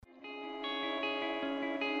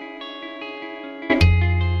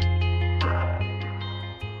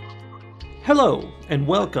Hello, and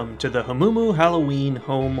welcome to the Hamumu Halloween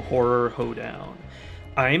Home Horror Hoedown.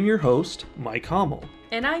 I am your host, Mike Hommel.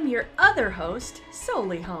 And I'm your other host,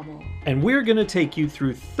 Soli Hommel. And we're going to take you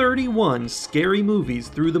through 31 scary movies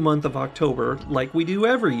through the month of October, like we do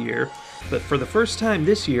every year. But for the first time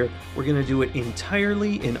this year, we're going to do it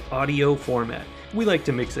entirely in audio format. We like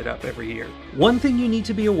to mix it up every year. One thing you need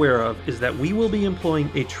to be aware of is that we will be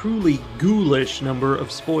employing a truly ghoulish number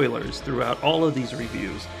of spoilers throughout all of these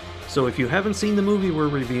reviews. So if you haven't seen the movie we're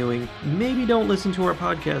reviewing, maybe don't listen to our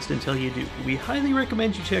podcast until you do. We highly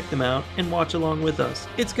recommend you check them out and watch along with us.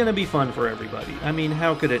 It's going to be fun for everybody. I mean,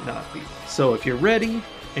 how could it not be? So if you're ready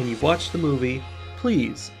and you've watched the movie,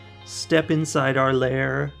 please step inside our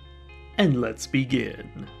lair and let's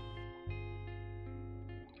begin.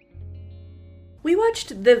 We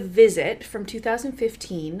watched The Visit from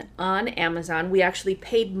 2015 on Amazon. We actually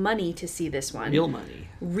paid money to see this one. Real money.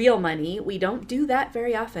 Real money. We don't do that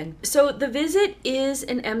very often. So The Visit is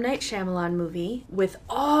an M. Night Shyamalan movie with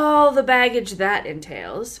all the baggage that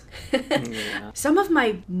entails. Yeah. Some of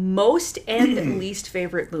my most and least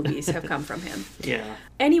favorite movies have come from him. Yeah.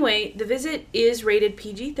 Anyway, The Visit is rated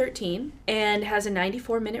PG-13 and has a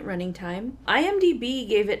 94-minute running time. IMDb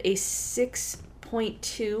gave it a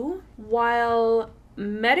 6.2, while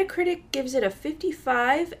Metacritic gives it a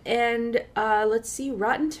 55, and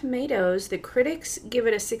Rotten Tomatoes, the critics give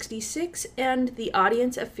it a 66, and the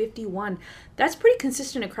audience a 51. That's pretty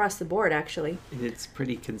consistent across the board, actually. It's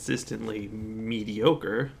pretty consistently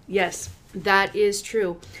mediocre. Yes, that is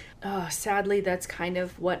true. Sadly, that's kind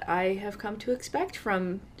of what I have come to expect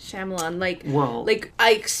from Shyamalan.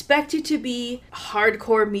 I expect it to be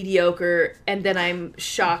hardcore mediocre, and then I'm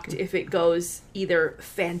shocked if it goes either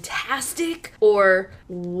fantastic or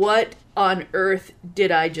what on earth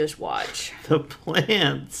did I just watch? The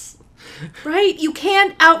plants. Right? You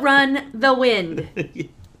can't outrun the wind.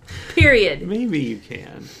 Period. Maybe you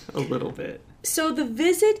can, a little bit. So The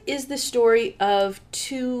Visit is the story of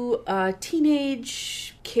two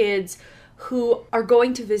teenage kids who are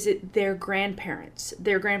going to visit their grandparents.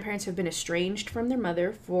 Their grandparents have been estranged from their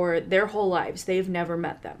mother for their whole lives. They've never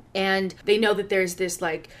met them. And they know that there's this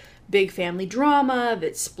big family drama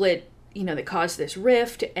that split, that caused this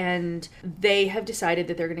rift, and they have decided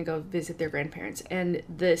that they're going to go visit their grandparents. And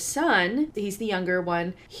the son, he's the younger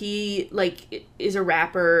one, he is a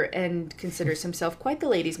rapper and considers himself quite the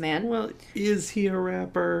ladies' man. Well, is he a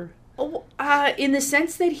rapper? Oh, in the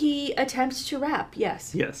sense that he attempts to rap,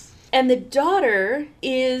 yes. Yes. And the daughter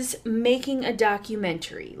is making a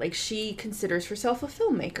documentary. She considers herself a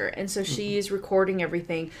filmmaker, and so she is recording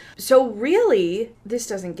everything. So really, this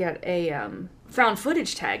doesn't get a found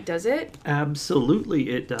footage tag, does it? Absolutely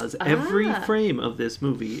it does. Every frame of this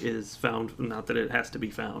movie is found. Not that it has to be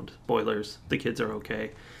found. Spoilers. The kids are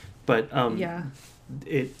okay. But yeah.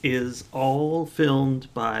 It is all filmed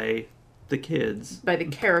by the kids. By the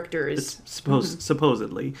characters.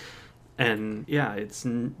 Supposedly. And yeah,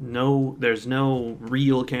 there's no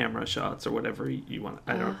real camera shots or whatever you want.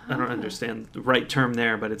 I don't understand the right term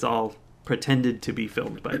there, but it's all pretended to be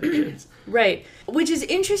filmed by the kids. Right. Which is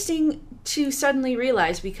interesting to suddenly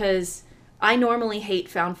realize, because I normally hate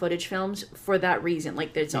found footage films for that reaon.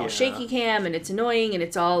 It's all shaky cam, and it's annoying, and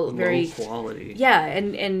it's all very low quality. Yeah,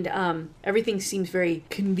 and everything seems very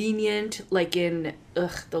convenient, like in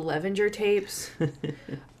the Levenger tapes.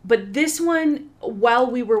 But this one, while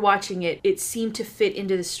we were watching it, it seemed to fit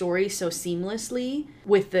into the story so seamlessly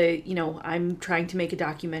with the, I'm trying to make a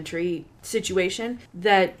documentary situation,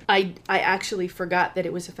 that I actually forgot that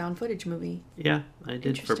it was a found footage movie. Yeah, I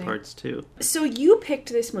did for parts too. So you picked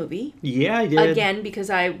this movie. Yeah, I did. Again, because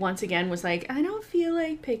I, once again, was I don't feel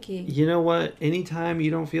like picking. You know what? Anytime you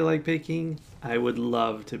don't feel like picking, I would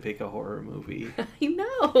love to pick a horror movie. I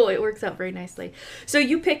know. It works out very nicely. So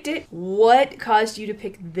you picked it. What caused you to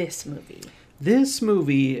pick this movie? This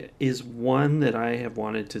movie is one that I have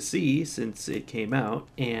wanted to see since it came out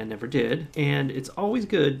and never did. And it's always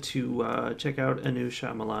good to check out a new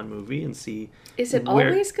Shyamalan movie and see... Is it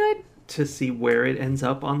always good? To see where it ends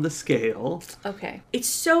up on the scale. Okay. It's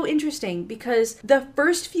so interesting because the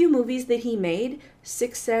first few movies that he made,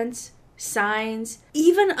 Sixth Sense, Signs,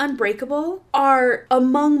 even Unbreakable, are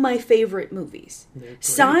among my favorite movies.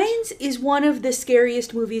 Signs is one of the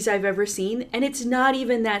scariest movies I've ever seen, and it's not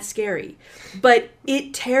even that scary. But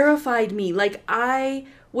it terrified me. I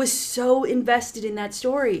was so invested in that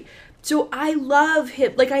story. So I love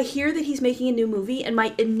him. I hear that he's making a new movie, and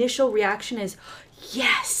my initial reaction is,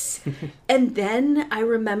 yes! And then I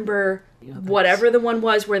remember whatever the one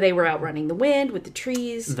was where they were outrunning the wind with the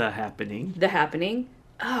trees. The Happening.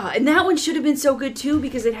 And that one should have been so good too,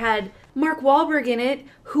 because it had Mark Wahlberg in it,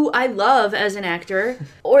 who I love as an actor.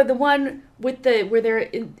 Or the one With the where they're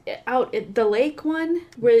out at the lake one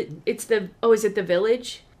where it's the is it The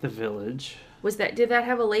Village? The Village. Did that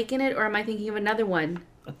have a lake in it, or am I thinking of another one?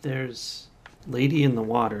 There's Lady in the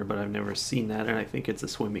Water, but I've never seen that, and I think it's a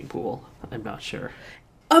swimming pool. I'm not sure.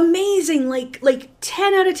 Amazing, like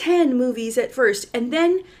 10 out of 10 movies at first, and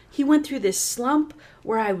then he went through this slump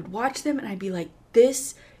where I would watch them and I'd be like,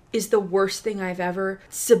 this is the worst thing I've ever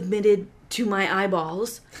submitted to my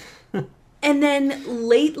eyeballs. And then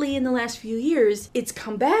lately in the last few years, it's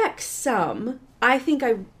come back some. I think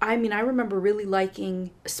I mean, I remember really liking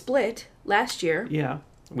Split last year. Yeah,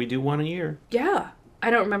 we do one a year. Yeah. I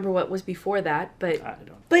don't remember what was before that, but I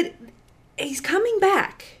don't. But he's coming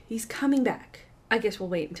back. He's coming back. I guess we'll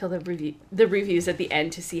wait until the reviews at the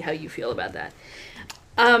end to see how you feel about that.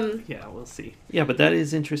 Yeah, we'll see. Yeah, but that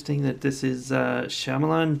is interesting that this is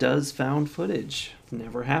Shyamalan does found footage.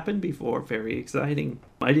 Never happened before. Very exciting.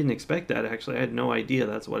 I didn't expect that, actually. I had no idea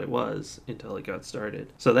that's what it was until it got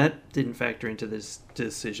started. So that didn't factor into this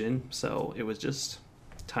decision. So it was just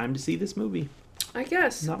time to see this movie. I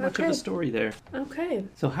guess. Not much of a story there. Okay.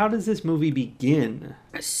 So how does this movie begin?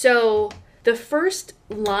 So the first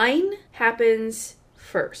line happens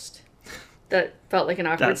first. That felt like an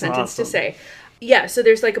awkward sentence to say. Yeah, so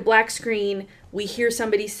there's like a black screen. We hear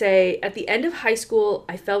somebody say, at the end of high school,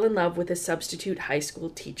 I fell in love with a substitute high school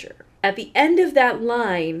teacher. At the end of that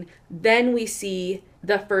line, then we see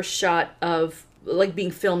the first shot of, like, being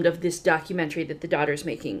filmed of this documentary that the daughter's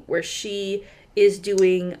making, where she is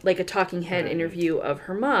doing, like, a talking head interview of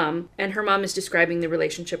her mom, and her mom is describing the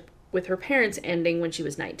relationship with her parents ending when she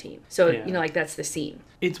was 19. So, you know, like, that's the scene.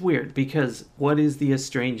 It's weird, because what is the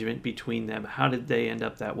estrangement between them? How did they end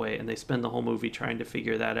up that way? And they spend the whole movie trying to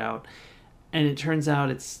figure that out. And it turns out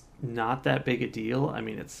it's not that big a deal. I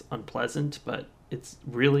mean, it's unpleasant, but it's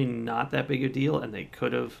really not that big a deal, and they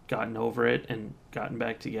could have gotten over it and gotten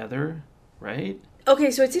back together, right?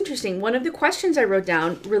 Okay, so it's interesting. One of the questions I wrote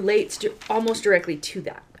down relates to almost directly to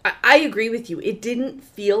that. I agree with you. It didn't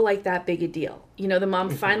feel like that big a deal. You know, the mom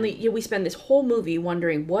finally, we spend this whole movie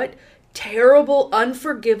wondering what terrible,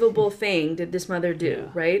 unforgivable thing did this mother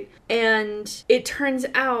do, right? And it turns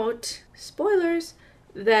out, spoilers,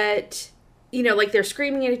 that, you know, like, they're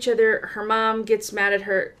screaming at each other. Her mom gets mad at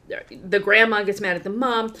her. The grandma gets mad at the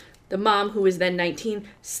mom. The mom, who is then 19,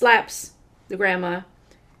 slaps the grandma.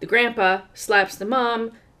 The grandpa slaps the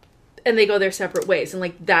mom. And they go their separate ways. And,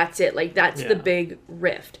 like, that's it. Like, that's the big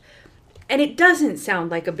rift. And it doesn't sound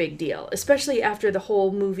like a big deal, especially after the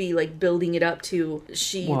whole movie, like, building it up to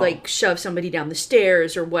like, shoves somebody down the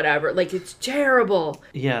stairs or whatever. Like, it's terrible.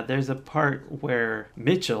 Yeah, there's a part where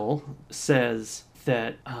Mitchell says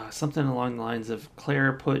that something along the lines of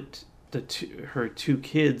Claire put her two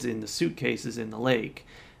kids in the suitcases in the lake.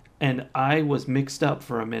 And I was mixed up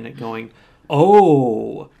for a minute going,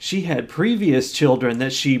 oh, she had previous children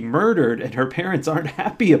that she murdered, and her parents aren't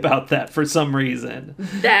happy about that for some reason.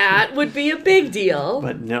 That would be a big deal.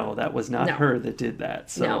 But no, that was not her that did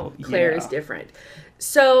that. So, no, Claire is different.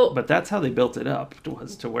 So, but that's how they built it up,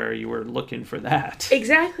 was to where you were looking for that.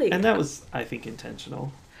 Exactly. And that was, I think,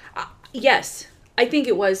 intentional. Yes, I think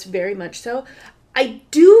it was very much so. I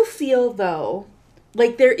do feel, though,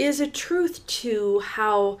 like there is a truth to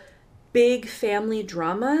how big family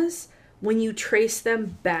dramas, when you trace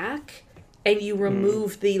them back and you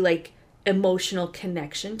remove the, like, emotional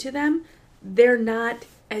connection to them, they're not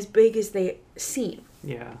as big as they seem.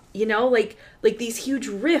 Yeah. You know, like these huge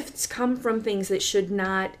rifts come from things that should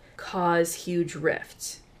not cause huge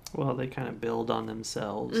rifts. Well, they kind of build on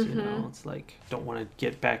themselves, you know. It's like, don't want to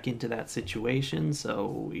get back into that situation, so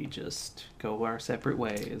we just go our separate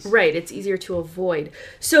ways. Right, it's easier to avoid.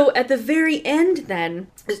 So at the very end then,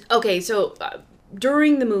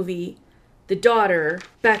 during the movie, the daughter,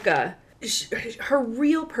 Becca, her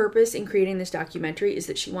real purpose in creating this documentary is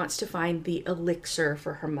that she wants to find the elixir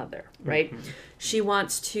for her mother, right? She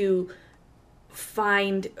wants to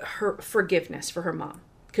find her forgiveness for her mom,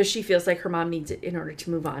 because she feels like her mom needs it in order to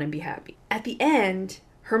move on and be happy. At the end,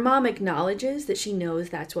 her mom acknowledges that she knows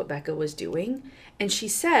that's what Becca was doing, and she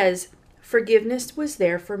says, forgiveness was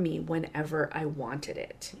there for me whenever I wanted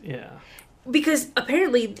it. Yeah. Because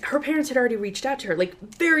apparently her parents had already reached out to her, like,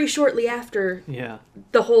 very shortly after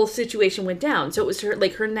the whole situation went down. So it was her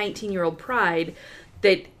 19-year-old pride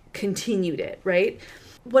that continued it, right?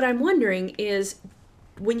 What I'm wondering is,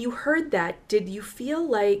 when you heard that, did you feel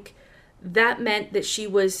like that meant that she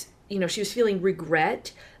was feeling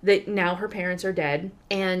regret that now her parents are dead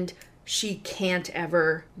and she can't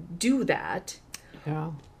ever do that?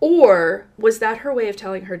 Yeah. Or was that her way of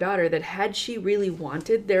telling her daughter that had she really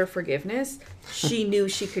wanted their forgiveness, she knew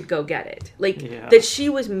she could go get it? Like, that she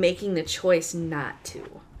was making the choice not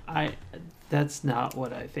to. That's not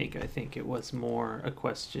what I think. I think it was more a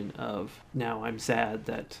question of, now I'm sad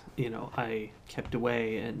that, I kept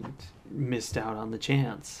away and missed out on the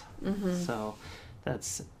chance. So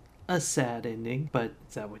that's a sad ending, but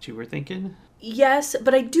is that what you were thinking? Yes,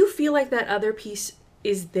 but I do feel like that other piece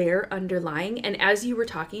is there underlying. And as you were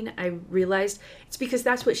talking, I realized it's because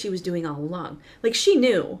that's what she was doing all along. Like, she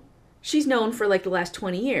knew. She's known for like the last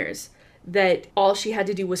 20 years that all she had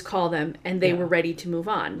to do was call them and they were ready to move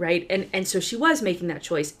on, right? And so she was making that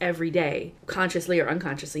choice every day, consciously or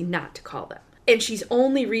unconsciously, not to call them. And she's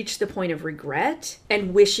only reached the point of regret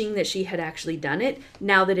and wishing that she had actually done it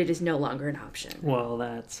now that it is no longer an option. Well,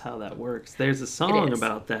 that's how that works. There's a song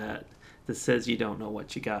about that says you don't know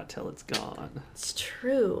what you got till it's gone. It's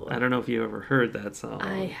true. I don't know if you ever heard that song.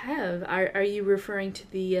 I have. Are you referring to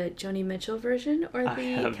the Joni Mitchell version or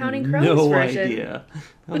the Counting Crows version? Idea.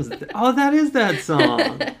 That is that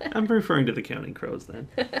song. I'm referring to the Counting Crows then.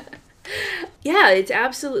 Yeah, it's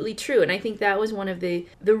absolutely true. And I think that was one of the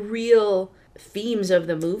real themes of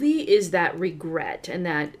the movie, is that regret and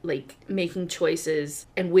that, like, making choices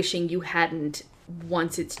and wishing you hadn't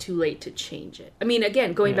once it's too late to change it. I mean,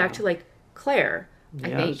 again, going back to, like, Claire, I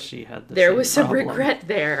think she had there was some regret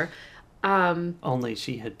there. Only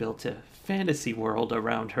she had built a fantasy world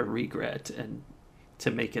around her regret and to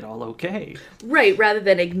make it all okay. Right, rather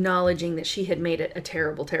than acknowledging that she had made a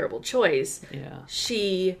terrible, terrible choice. Yeah.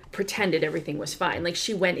 She pretended everything was fine. Like,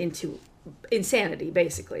 she went into insanity,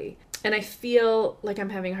 basically. And I feel like I'm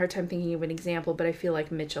having a hard time thinking of an example, but I feel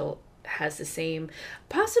like Mitchell has the same,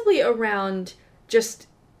 possibly around just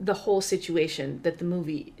the whole situation that the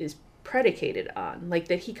movie is predicated on, like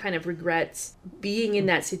that he kind of regrets being in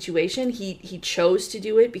that situation. He chose to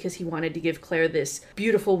do it because he wanted to give Claire this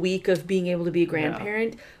beautiful week of being able to be a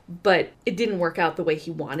grandparent, but it didn't work out the way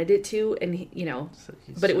he wanted it to, and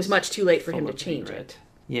but it was much too late for him to change it.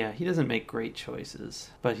 Yeah, he doesn't make great choices,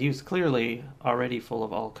 but he was clearly already full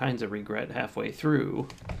of all kinds of regret halfway through,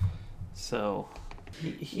 so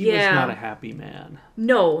he was not a happy man.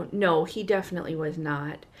 No, he definitely was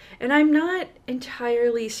not. And I'm not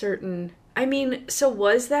entirely certain. I mean, so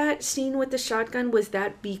was that scene with the shotgun, was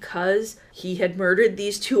that because he had murdered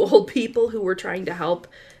these two old people who were trying to help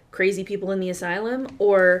crazy people in the asylum?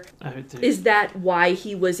 Or is that why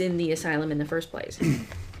he was in the asylum in the first place?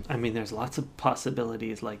 I mean, there's lots of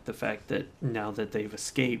possibilities, like the fact that now that they've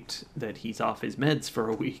escaped, that he's off his meds for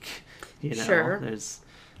a week. Sure. There's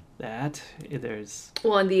that. There's...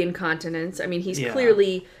 Well, and the incontinence. I mean, he's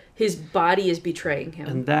clearly... his body is betraying him.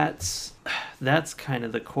 And that's kind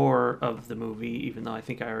of the core of the movie, even though I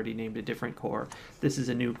think I already named a different core. This is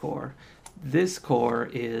a new core. This core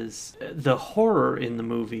is... The horror in the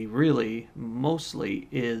movie, really, mostly,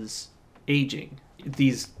 is aging.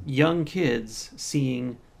 These young kids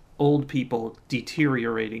seeing old people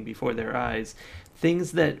deteriorating before their eyes.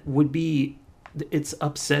 Things that would be... It's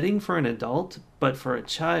upsetting for an adult, but for a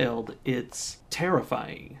child, it's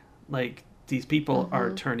terrifying. Like... These people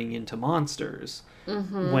are turning into monsters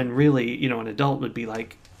when really, an adult would be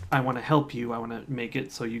like, I want to help you. I want to make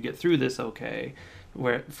it so you get through this okay.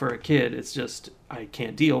 Where for a kid, it's just, I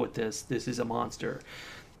can't deal with this. This is a monster.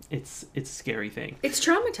 It's a scary thing. It's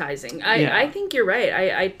traumatizing. I think you're right.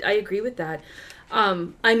 I agree with that.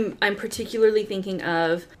 I'm particularly thinking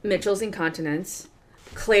of Mitchell's incontinence,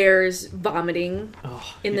 Claire's vomiting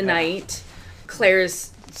in the night,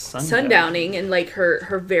 Claire's sundowning and like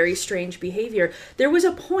her very strange behavior. There was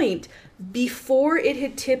a point before it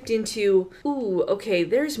had tipped into, ooh, okay,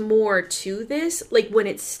 there's more to this, like when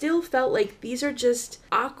it still felt like these are just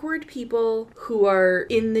awkward people who are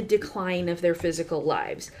in the decline of their physical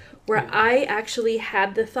lives, where I actually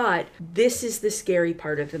had the thought, this is the scary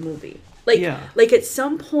part of the movie. Like at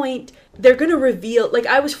some point, they're going to reveal... Like,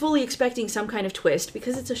 I was fully expecting some kind of twist,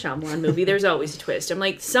 because it's a Shyamalan movie. There's always a twist. I'm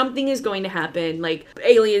like, something is going to happen. Like,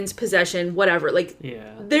 aliens, possession, whatever. Like,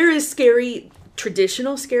 there is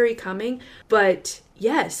traditional scary coming. But,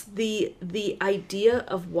 yes, the idea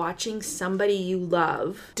of watching somebody you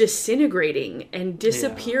love disintegrating and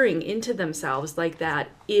disappearing into themselves like that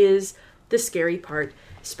is the scary part.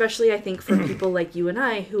 Especially, I think, for people like you and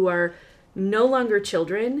I, who are no longer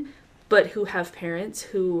children... but who have parents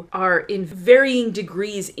who are in varying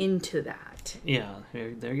degrees into that. Yeah,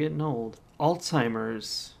 they're getting old.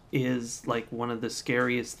 Alzheimer's is like one of the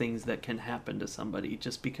scariest things that can happen to somebody,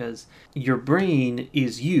 just because your brain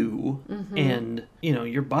is you, and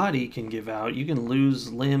your body can give out, you can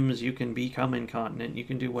lose limbs, you can become incontinent, you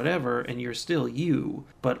can do whatever, and you're still you.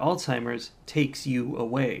 But Alzheimer's takes you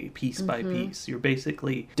away piece by piece. You're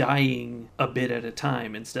basically dying a bit at a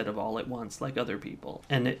time instead of all at once like other people,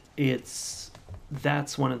 and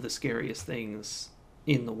that's one of the scariest things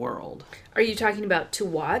in the world. Are you talking about to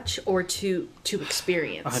watch or to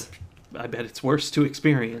experience? I bet it's worse to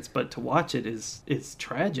experience, but to watch it it's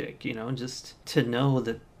tragic, you know, just to know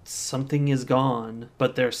that something is gone,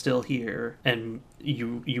 but they're still here, and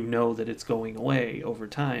you know that it's going away over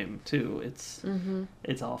time too.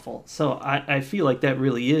 It's awful. So I feel like that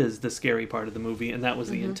really is the scary part of the movie, and that was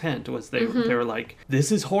the intent, was they were like,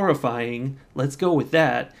 this is horrifying, let's go with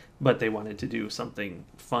that, but they wanted to do something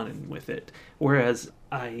fun with it. Whereas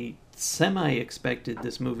I semi-expected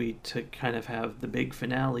this movie to kind of have the big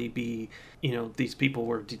finale be, you know, these people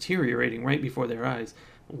were deteriorating right before their eyes.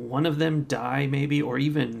 One of them die maybe, or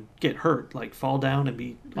even get hurt, like fall down and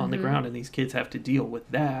be on the ground, and these kids have to deal with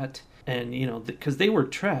that. And, you know, because they were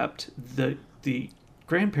trapped, the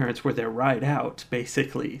grandparents were their ride out,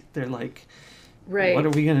 basically. They're like, right, what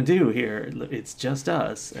are we going to do here? It's just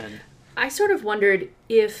us. And I sort of wondered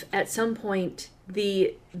if at some point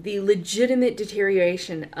the legitimate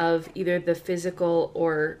deterioration of either the physical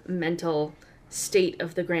or mental state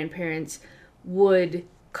of the grandparents would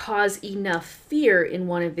cause enough fear in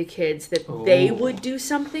one of the kids that they would do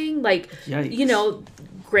something. Like, yikes. You know,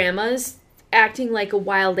 grandma's acting like a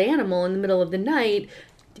wild animal in the middle of the night.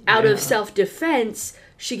 Out of self-defense,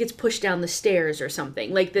 she gets pushed down the stairs or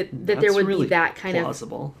something. Like, that there would really be that kind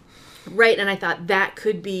plausible. Right, and I thought that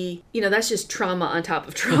could be, you know, that's just trauma on top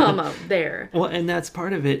of trauma there. Well, and that's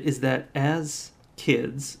part of it, is that as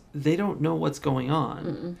kids, they don't know what's going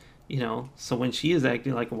on. You know, so when she is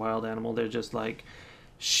acting like a wild animal, they're just like,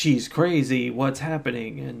 she's crazy, what's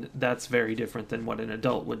happening? And that's very different than what an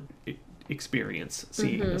adult would experience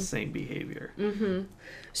seeing the same behavior.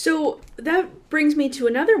 So that brings me to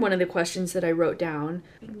another one of the questions that I wrote down.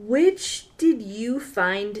 Which did you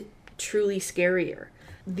find truly scarier?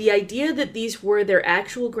 The idea that these were their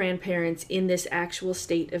actual grandparents in this actual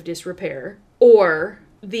state of disrepair, or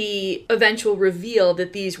the eventual reveal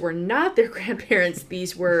that these were not their grandparents,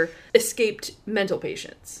 these were escaped mental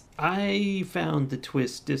patients? I found the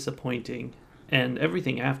twist disappointing, and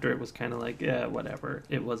everything after it was kind of like, yeah, whatever.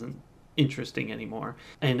 It wasn't interesting anymore.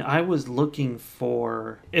 And I was looking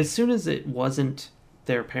for, as soon as it wasn't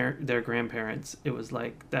their grandparents, it was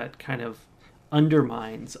like that kind of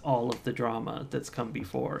undermines all of the drama that's come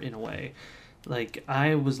before, in a way. Like,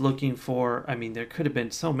 I was looking for, I mean, there could have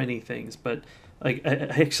been so many things, but like, I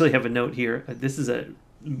actually have a note here. This is a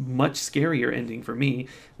much scarier ending for me.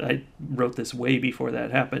 I wrote this way before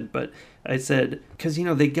that happened, but I said, because, you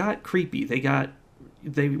know, they got creepy.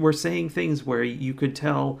 They were saying things where you could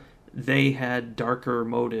tell they had darker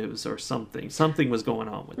motives or something. Something was going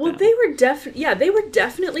on with them. Well, they were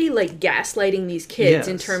definitely like gaslighting these kids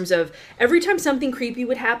in terms of every time something creepy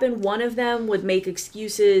would happen, one of them would make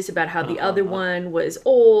excuses about how the other one was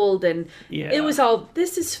old, and it was all,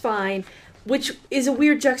 this is fine, which is a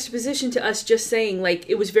weird juxtaposition to us just saying, like,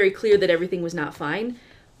 it was very clear that everything was not fine.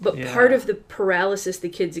 But part of the paralysis the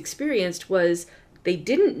kids experienced was they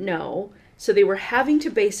didn't know. So they were having to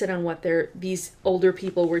base it on what these older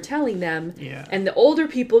people were telling them. Yeah. And the older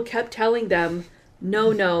people kept telling them,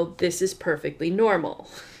 no, this is perfectly normal.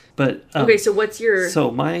 But okay, so what's your... So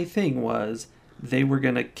my thing was, they were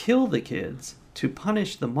going to kill the kids to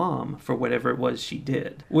punish the mom for whatever it was she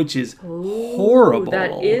did, which is horrible.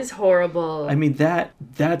 That is horrible. I mean,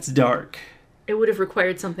 that's dark. It would have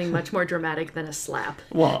required something much more dramatic than a slap.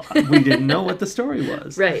 Well, we didn't know what the story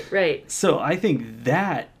was. Right. So I think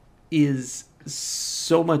that is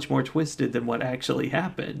so much more twisted than what actually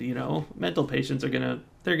happened. You know, mental patients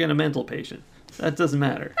they're gonna mental patient. That doesn't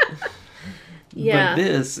matter. Yeah. But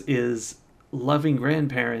this is loving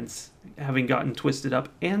grandparents having gotten twisted up,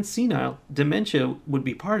 and senile. Dementia would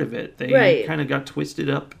be part of it. They kind of got twisted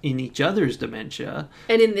up in each other's dementia.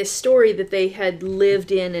 And in this story that they had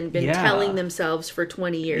lived in and been telling themselves for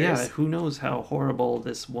 20 years. Yeah, who knows how horrible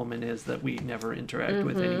this woman is that we never interact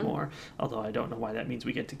with anymore. Although I don't know why that means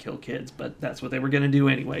we get to kill kids, but that's what they were going to do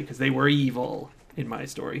anyway, because they were evil in my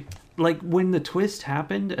story. Like, when the twist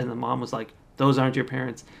happened and the mom was like, those aren't your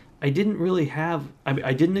parents, I didn't really have...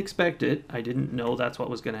 I didn't expect it. I didn't know that's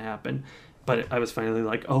what was going to happen. But I was finally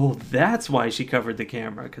like, oh, that's why she covered the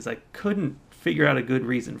camera, because I couldn't figure out a good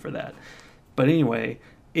reason for that. But anyway,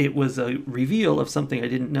 it was a reveal of something I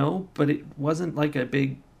didn't know, but it wasn't like a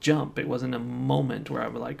big jump. It wasn't a moment where I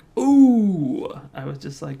was like, ooh! I was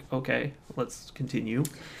just like, okay, let's continue.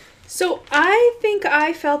 So I think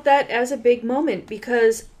I felt that as a big moment,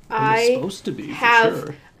 because It was supposed to be, for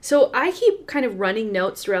sure. So I keep kind of running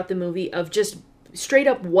notes throughout the movie of just straight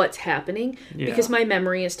up what's happening, because my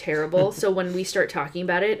memory is terrible. So when we start talking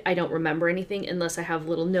about it, I don't remember anything unless I have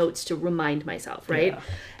little notes to remind myself, right? Yeah.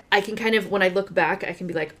 I can kind of, when I look back, I can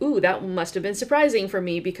be like, ooh, that must have been surprising for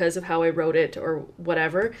me because of how I wrote it or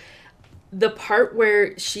whatever. The part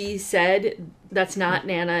where she said, that's not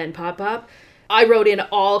Nana and Pop Pop, I wrote in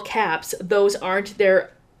all caps, those aren't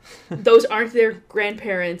their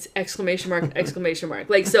grandparents, exclamation mark, exclamation mark.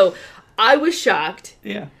 Like, so I was shocked.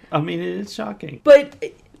 Yeah. I mean, it is shocking. But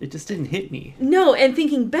it just didn't hit me. No, and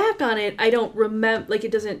thinking back on it, I don't remember, like,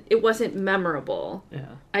 it wasn't memorable.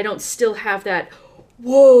 Yeah. I don't still have that,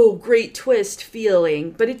 whoa, great twist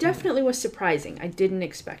feeling, but it definitely was surprising. I didn't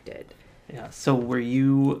expect it. Yeah. So were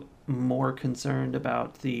you more concerned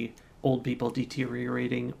about the old people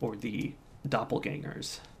deteriorating or the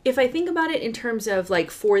doppelgangers? If I think about it in terms of, like,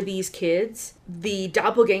 for these kids, the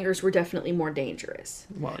doppelgangers were definitely more dangerous.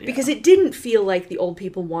 Well, yeah. Because it didn't feel like the old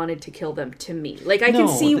people wanted to kill them to me. Like, I can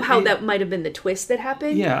see how that might have been the twist that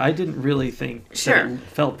happened. Yeah, I didn't really think that it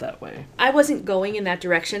felt that way. I wasn't going in that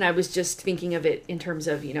direction. I was just thinking of it in terms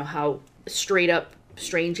of, you know, how straight up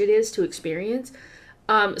strange it is to experience.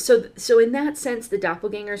 So in that sense, the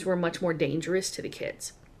doppelgangers were much more dangerous to the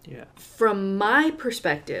kids. Yeah. From my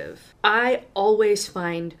perspective, I always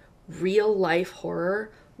find real life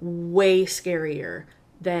horror way scarier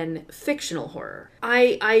than fictional horror.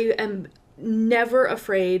 I am never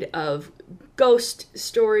afraid of ghost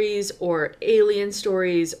stories or alien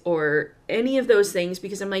stories or any of those things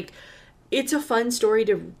because I'm like, it's a fun story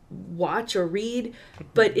to watch or read,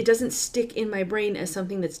 but it doesn't stick in my brain as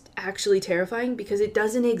something that's actually terrifying because it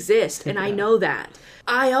doesn't exist, and I know that.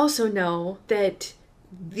 I also know that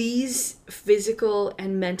these physical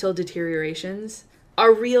and mental deteriorations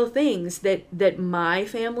are real things that my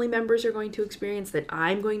family members are going to experience, that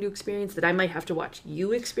I'm going to experience, that I might have to watch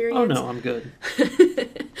you experience. Oh no, I'm good.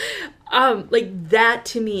 Like that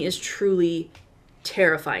to me is truly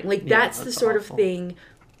terrifying. Like that's the sort of thing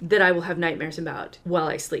that I will have nightmares about while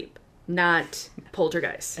I sleep, not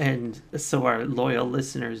poltergeists. And so our loyal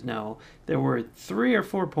listeners know there were 3 or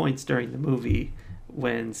 4 points during the movie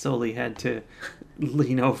when Soli had to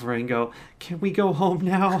lean over and go, "Can we go home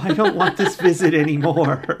now? I don't want this visit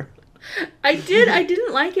anymore." I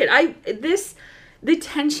didn't like it. The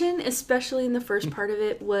tension, especially in the first part of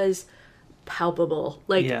it, was palpable.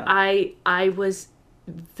 Like, yeah. I was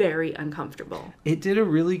very uncomfortable. It did a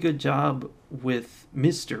really good job with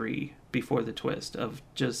mystery before the twist of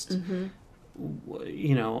just,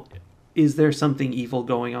 you know, is there something evil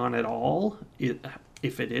going on at all?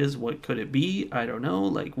 If it is, what could it be? I don't know.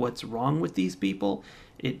 Like, what's wrong with these people?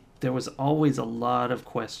 There was always a lot of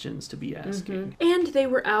questions to be asking. And they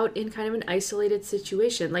were out in kind of an isolated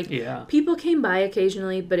situation. Like, people came by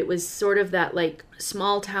occasionally, but it was sort of that, like,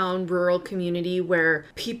 small town, rural community where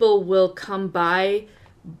people will come by,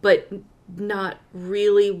 but not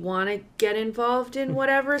really want to get involved in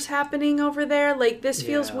whatever's happening over there. Like, this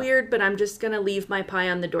feels weird, but I'm just going to leave my pie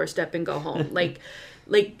on the doorstep and go home. like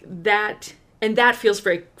that... And that feels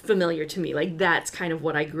very familiar to me. Like, that's kind of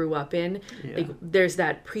what I grew up in. Yeah. Like, there's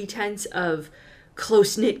that pretense of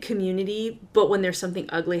close-knit community, but when there's something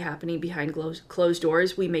ugly happening behind closed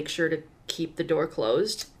doors, we make sure to keep the door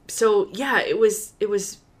closed. So, yeah, I was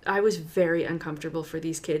very uncomfortable for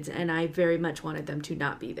these kids, and I very much wanted them to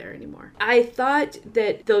not be there anymore. I thought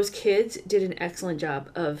that those kids did an excellent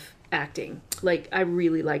job of acting. Like, I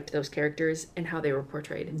really liked those characters and how they were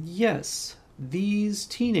portrayed. Yes. These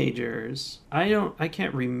teenagers, I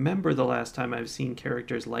can't remember the last time I've seen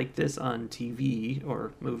characters like this on TV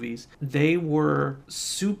or movies. They weren't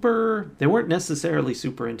necessarily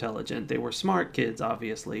super intelligent. They were smart kids,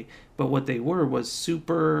 obviously, but what they were was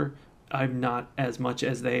super, I'm not as much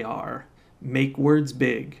as they are. Make words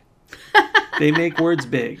big. They make words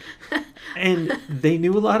big. And they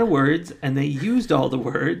knew a lot of words, and they used all the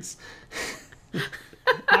words.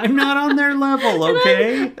 I'm not on their level,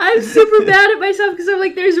 okay? I'm super bad at myself because I'm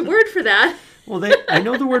like, there's a word for that. Well, I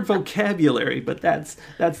know the word vocabulary, but that's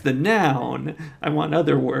the noun. I want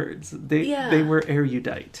other words. They were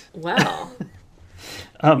erudite. Wow.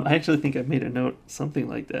 I actually think I made a note, something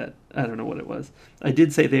like that. I don't know what it was. I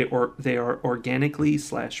did say they are organically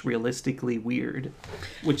 / realistically weird,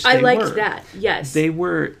 which I liked that. Yes, they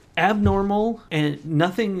were abnormal and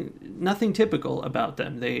nothing typical about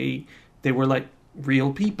them. They were like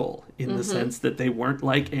real people in the sense that they weren't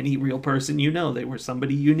like any real person they were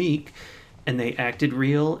somebody unique, and they acted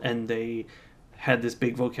real, and they had this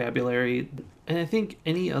big vocabulary. And I think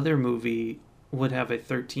any other movie would have a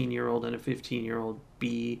 13-year-old and a 15-year-old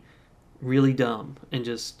be really dumb and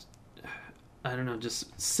just, I don't know,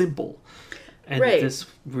 just simple. And this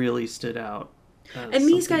really stood out. And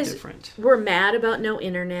these guys were mad about no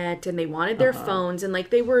internet, and they wanted their phones, and like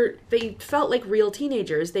they felt like real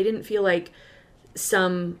teenagers. They didn't feel like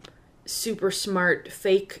some super smart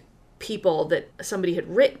fake people that somebody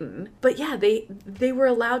had written. But yeah, they were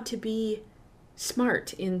allowed to be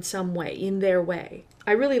smart in some way, in their way.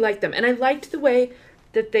 I really liked them. And I liked the way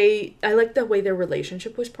that I liked the way their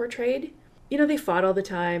relationship was portrayed. You know, they fought all the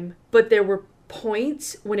time, but there were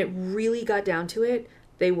points when it really got down to it,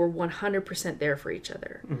 they were 100% there for each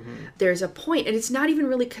other. Mm-hmm. There's a point, and it's not even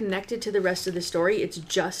really connected to the rest of the story. It's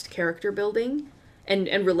just character building and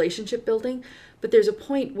relationship building. But there's a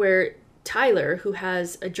point where Tyler, who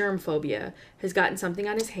has a germ phobia, has gotten something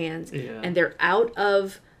on his hands, and they're out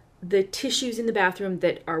of the tissues in the bathroom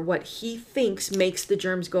that are what he thinks makes the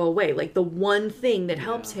germs go away. Like the one thing that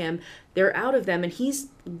helps him, they're out of them, and he's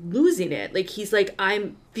losing it. Like he's like,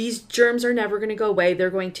 these germs are never going to go away.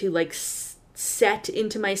 They're going to like set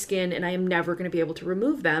into my skin, and I am never going to be able to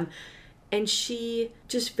remove them. And she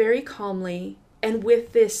just very calmly, and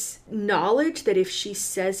with this knowledge that if she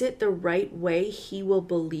says it the right way, he will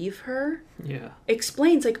believe her,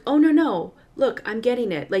 explains like, oh, no, look, I'm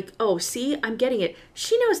getting it. Like, oh, see, I'm getting it.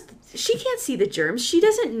 She knows, she can't see the germs. She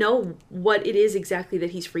doesn't know what it is exactly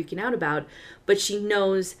that he's freaking out about, but she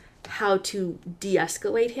knows how to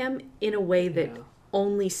de-escalate him in a way that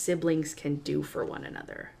only siblings can do for one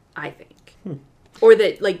another, I think. Or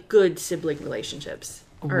that, like, good sibling relationships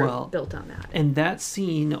are built on that. And that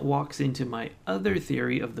scene walks into my other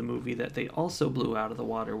theory of the movie that they also blew out of the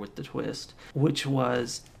water with the twist, which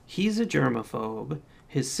was he's a germaphobe.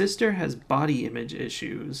 His sister has body image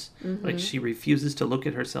issues. Mm-hmm. Like, she refuses to look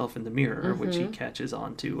at herself in the mirror, which he catches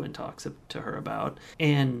onto and talks to her about.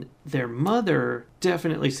 And their mother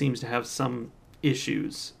definitely seems to have some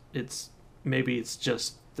issues. Maybe it's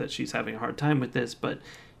just that she's having a hard time with this, but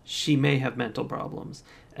she may have mental problems.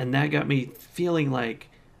 And that got me feeling like,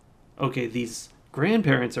 okay, these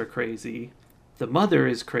grandparents are crazy. The mother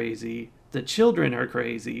is crazy. The children are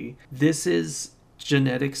crazy. This is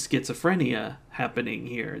genetic schizophrenia happening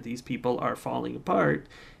here. These people are falling apart.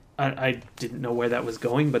 I didn't know where that was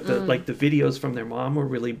going, but the videos from their mom were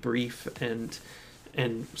really brief and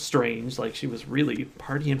strange. Like, she was really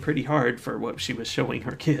partying pretty hard for what she was showing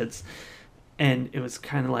her kids. And it was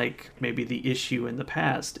kind of like maybe the issue in the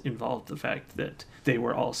past involved the fact that they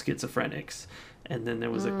were all schizophrenics. And then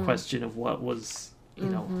there was a question of what was,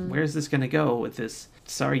 where's this going to go with this?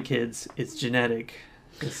 Sorry, kids, it's genetic.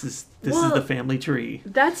 This is the family tree.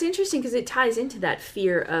 That's interesting because it ties into that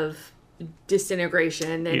fear of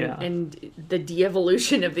disintegration and the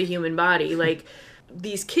de-evolution of the human body. Like,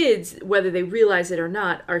 these kids, whether they realize it or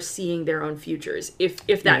not, are seeing their own futures,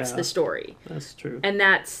 if that's the story. That's true. And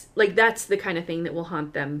that's the kind of thing that will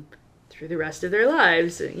haunt them through the rest of their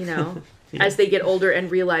lives, as they get older and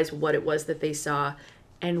realize what it was that they saw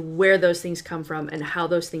and where those things come from and how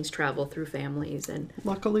those things travel through families. And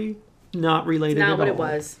luckily, not related at all. Not what it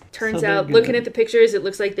was. Turns out, looking at the pictures, it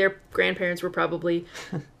looks like their grandparents were probably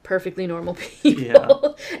perfectly normal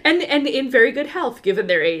people. And in very good health, given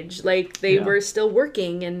their age. Like, they were still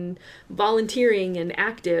working and volunteering and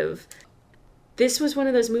active. This was one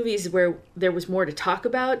of those movies where there was more to talk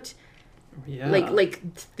about. Like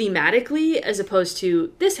thematically, as opposed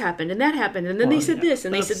to this happened and that happened and then they said this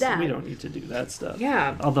and they said that. We don't need to do that stuff.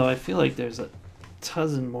 Yeah. Although I feel like there's a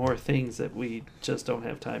dozen more things that we just don't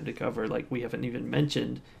have time to cover. Like, we haven't even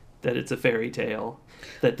mentioned that it's a fairy tale,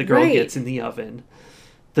 that the girl gets in the oven,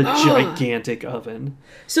 the gigantic oven.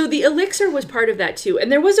 So the elixir was part of that too. And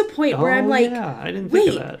there was a point where I'm like, I didn't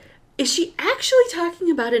think of that. Is she actually talking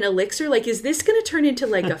about an elixir? Like, is this going to turn into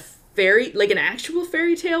like a an actual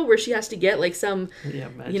fairy tale where she has to get like some,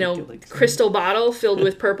 crystal bottle filled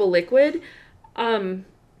with purple liquid?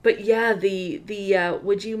 But yeah, the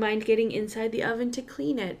would you mind getting inside the oven to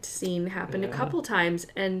clean it scene happened a couple times,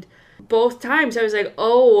 and both times I was like,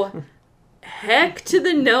 oh, heck to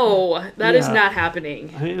the no, that is not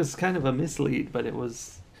happening. I mean, it was kind of a mislead, but it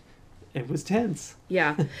was tense.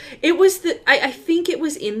 Yeah, it was I think it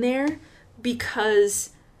was in there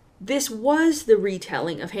because this was the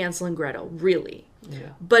retelling of Hansel and Gretel, really. Yeah.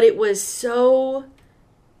 But it was so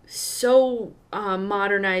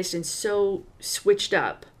modernized and so switched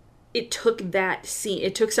up. It took that scene.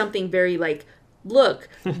 It took something very like, look,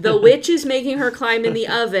 the witch is making her climb in the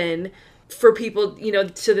oven for people,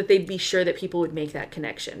 so that they'd be sure that people would make that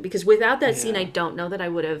connection. Because without that scene, I don't know that I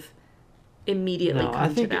would have immediately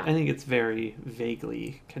come to that. I think it's very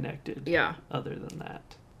vaguely connected. Yeah. Other than that.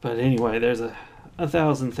 But anyway, there's a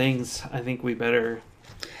 1,000 things. I think we better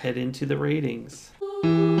head into the ratings.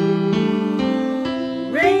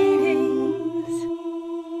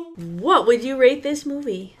 What would you rate this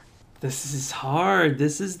movie? This is hard.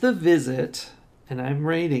 This is The Visit, and I'm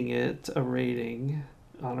rating it a rating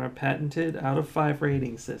on our patented out of 5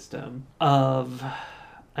 rating system of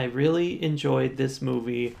I really enjoyed this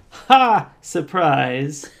movie. Ha!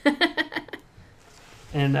 Surprise!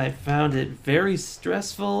 And I found it very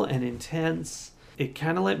stressful and intense. It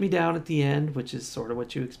kind of let me down at the end, which is sort of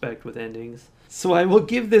what you expect with endings. So I will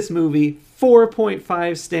give this movie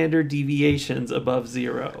 4.5 standard deviations above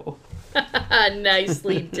 0.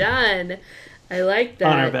 Nicely done. I like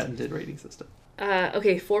that. On our patented rating system.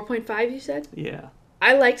 Okay, 4.5 you said? Yeah.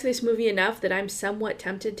 I liked this movie enough that I'm somewhat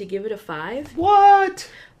tempted to give it a 5. What?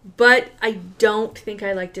 But I don't think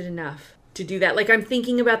I liked it enough to do that. Like, I'm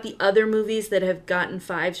thinking about the other movies that have gotten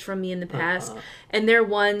 5s from me in the past, and they're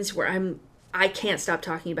ones where I can't stop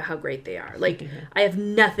talking about how great they are. Like, I have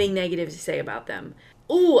nothing negative to say about them.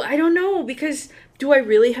 Ooh, I don't know, because do I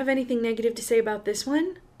really have anything negative to say about this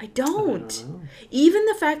one? I don't. Even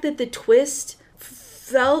the fact that the twist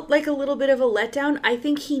felt like a little bit of a letdown, I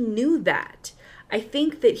think he knew that. I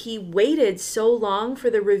think that he waited so long for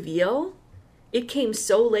the reveal. It came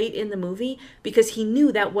so late in the movie because he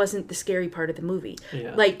knew that wasn't the scary part of the movie.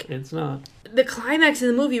 Yeah, like, it's not. The climax of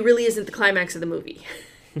the movie really isn't the climax of the movie.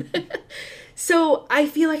 So I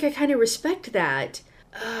feel like I kind of respect that.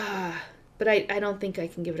 But I don't think I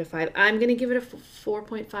can give it a 5. I'm going to give it a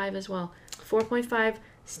 4.5 as well. 4.5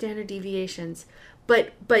 standard deviations.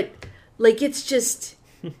 But like, it's just,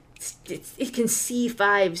 it can see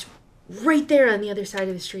 5s right there on the other side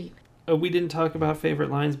of the street. We didn't talk about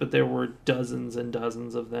favorite lines, but there were dozens and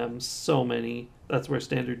dozens of them. So many. That's where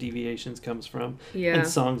standard deviations comes from. Yeah. And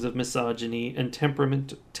songs of misogyny and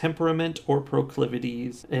temperament or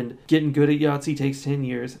proclivities. And getting good at Yahtzee takes 10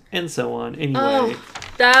 years. And so on. Anyway. Oh,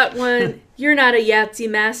 that one. You're not a Yahtzee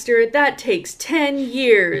master. That takes 10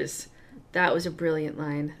 years. That was a brilliant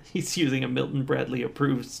line. He's using a Milton Bradley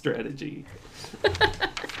approved strategy.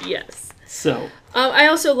 Yes. So. I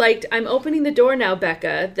also liked, I'm opening the door now,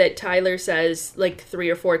 Becca, that Tyler says like 3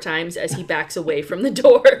 or 4 times as he backs away from the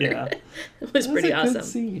door. Yeah. It was pretty awesome. Good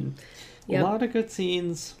scene. Yep. A lot of good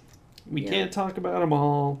scenes. We can't talk about them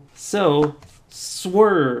all. So,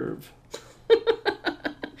 swerve.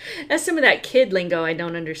 That's some of that kid lingo I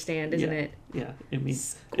don't understand, isn't it? Yeah, it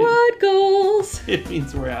means... Squad goals! It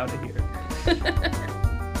means we're out of here.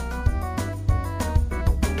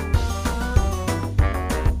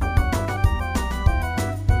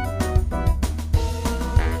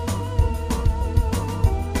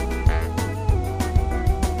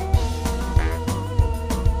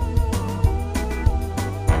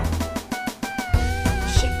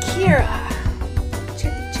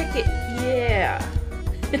 Check it. Yeah.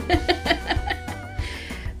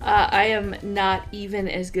 I am not even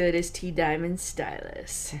as good as T. Diamond's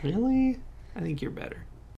stylus. Really? I think you're better.